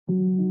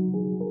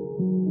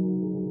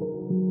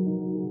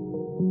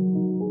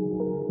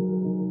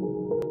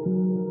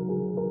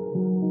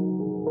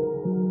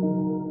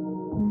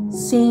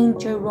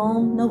Saint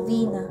Jerome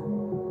Novena,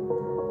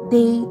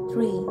 Day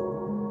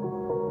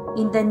 3.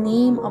 In the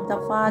name of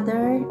the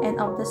Father, and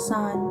of the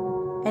Son,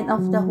 and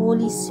of the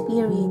Holy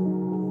Spirit.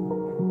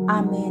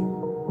 Amen.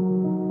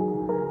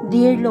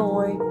 Dear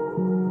Lord,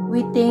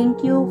 we thank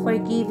you for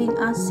giving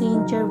us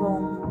Saint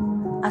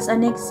Jerome as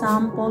an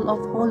example of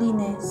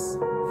holiness.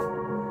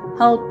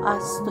 Help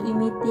us to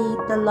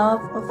imitate the love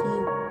of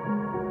you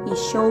he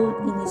showed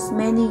in his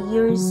many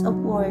years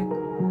of work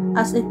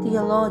as a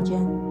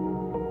theologian.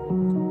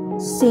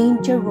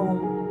 Saint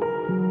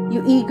Jerome,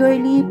 you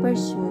eagerly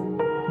pursued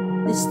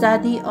the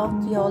study of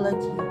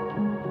theology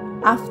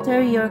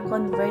after your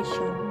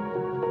conversion.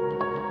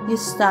 You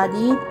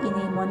studied in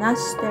a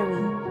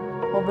monastery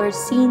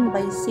overseen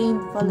by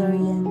Saint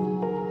Valerian.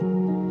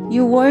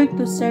 You worked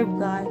to serve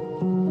God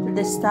through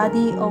the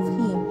study of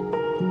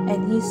Him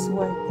and His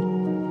work.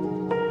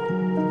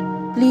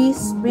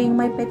 Please bring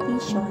my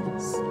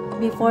petitions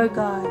before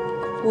God,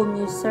 whom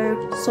you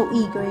served so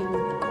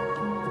eagerly.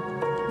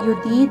 You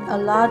did a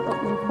lot of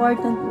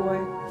important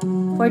work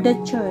for the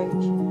Church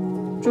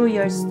through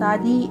your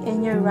study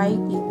and your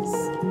writings.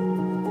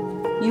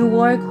 You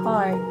work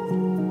hard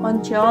on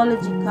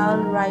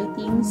theological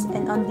writings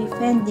and on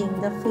defending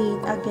the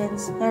faith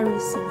against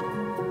heresy.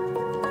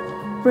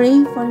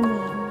 Pray for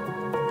me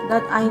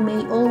that I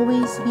may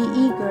always be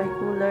eager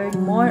to learn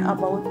more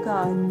about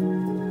God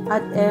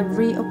at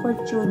every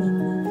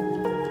opportunity.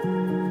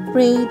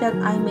 Pray that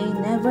I may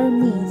never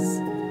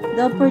miss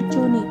the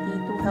opportunity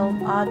to help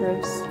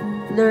others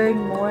learn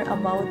more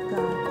about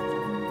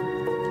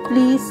God.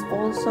 Please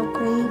also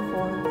pray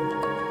for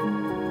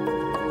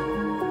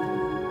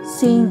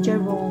Saint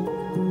Jerome.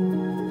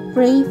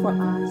 Pray for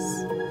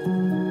us.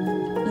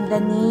 In the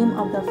name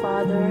of the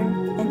Father,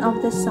 and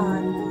of the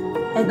Son,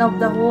 and of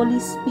the Holy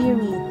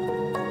Spirit.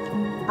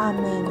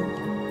 Amen.